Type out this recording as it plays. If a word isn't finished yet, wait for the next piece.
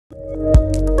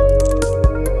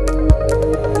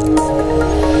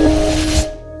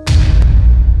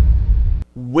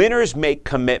Winners make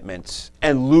commitments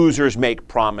and losers make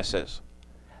promises.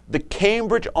 The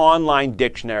Cambridge Online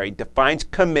Dictionary defines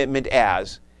commitment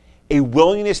as a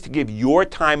willingness to give your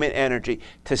time and energy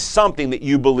to something that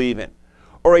you believe in,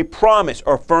 or a promise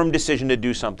or firm decision to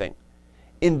do something.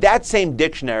 In that same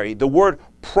dictionary, the word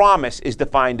promise is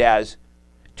defined as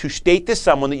to state to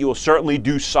someone that you will certainly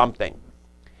do something.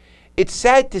 It's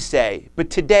sad to say, but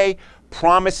today,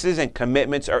 promises and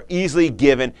commitments are easily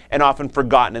given and often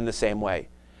forgotten in the same way.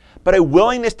 But a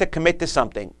willingness to commit to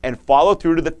something and follow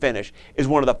through to the finish is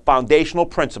one of the foundational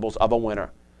principles of a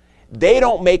winner. They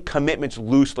don't make commitments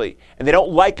loosely, and they don't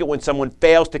like it when someone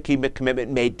fails to keep a commitment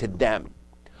made to them.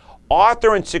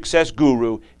 Author and success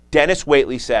guru Dennis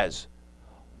Waitley says,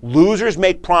 "Losers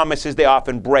make promises they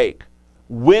often break.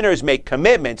 Winners make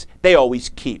commitments they always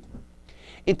keep."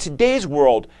 In today's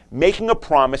world, making a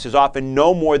promise is often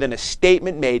no more than a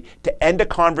statement made to end a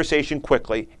conversation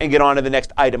quickly and get on to the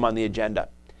next item on the agenda.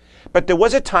 But there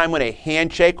was a time when a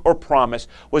handshake or promise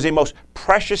was a most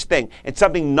precious thing and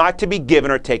something not to be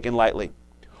given or taken lightly.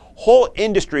 Whole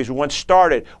industries were once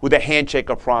started with a handshake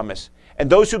or promise, and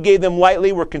those who gave them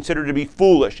lightly were considered to be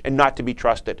foolish and not to be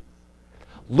trusted.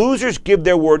 Losers give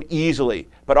their word easily,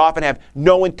 but often have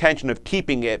no intention of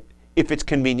keeping it if it's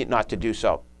convenient not to do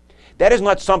so. That is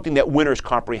not something that winners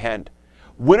comprehend.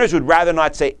 Winners would rather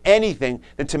not say anything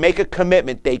than to make a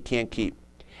commitment they can't keep.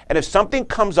 And if something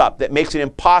comes up that makes it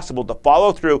impossible to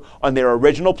follow through on their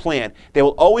original plan, they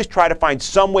will always try to find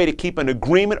some way to keep an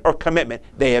agreement or commitment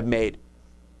they have made.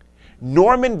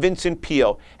 Norman Vincent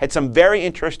Peale had some very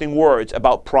interesting words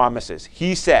about promises.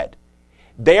 He said,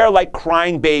 "They are like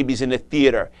crying babies in a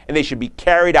theater, and they should be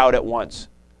carried out at once."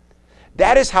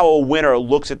 That is how a winner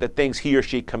looks at the things he or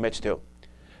she commits to.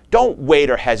 Don't wait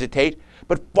or hesitate,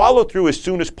 but follow through as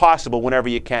soon as possible whenever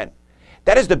you can.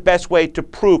 That is the best way to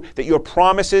prove that your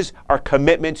promises are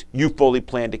commitments you fully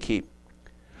plan to keep.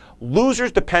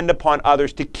 Losers depend upon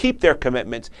others to keep their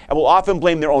commitments and will often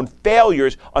blame their own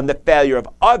failures on the failure of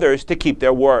others to keep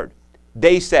their word.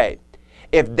 They say,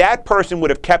 "If that person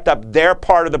would have kept up their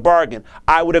part of the bargain,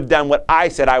 I would have done what I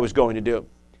said I was going to do."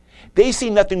 They see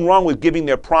nothing wrong with giving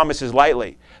their promises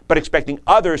lightly, but expecting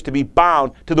others to be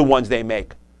bound to the ones they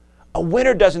make. A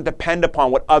winner doesn't depend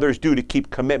upon what others do to keep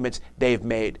commitments they've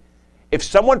made. If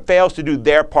someone fails to do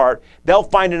their part, they'll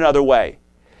find another way,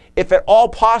 if at all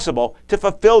possible, to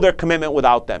fulfill their commitment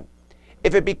without them.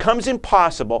 If it becomes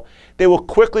impossible, they will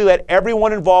quickly let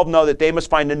everyone involved know that they must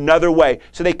find another way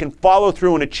so they can follow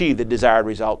through and achieve the desired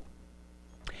result.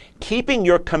 Keeping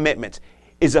your commitments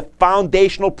is a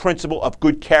foundational principle of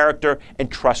good character and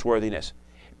trustworthiness.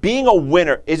 Being a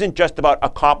winner isn't just about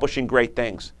accomplishing great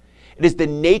things. It is the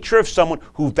nature of someone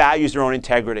who values their own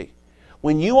integrity.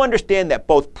 When you understand that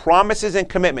both promises and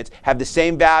commitments have the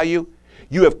same value,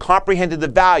 you have comprehended the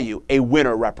value a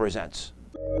winner represents.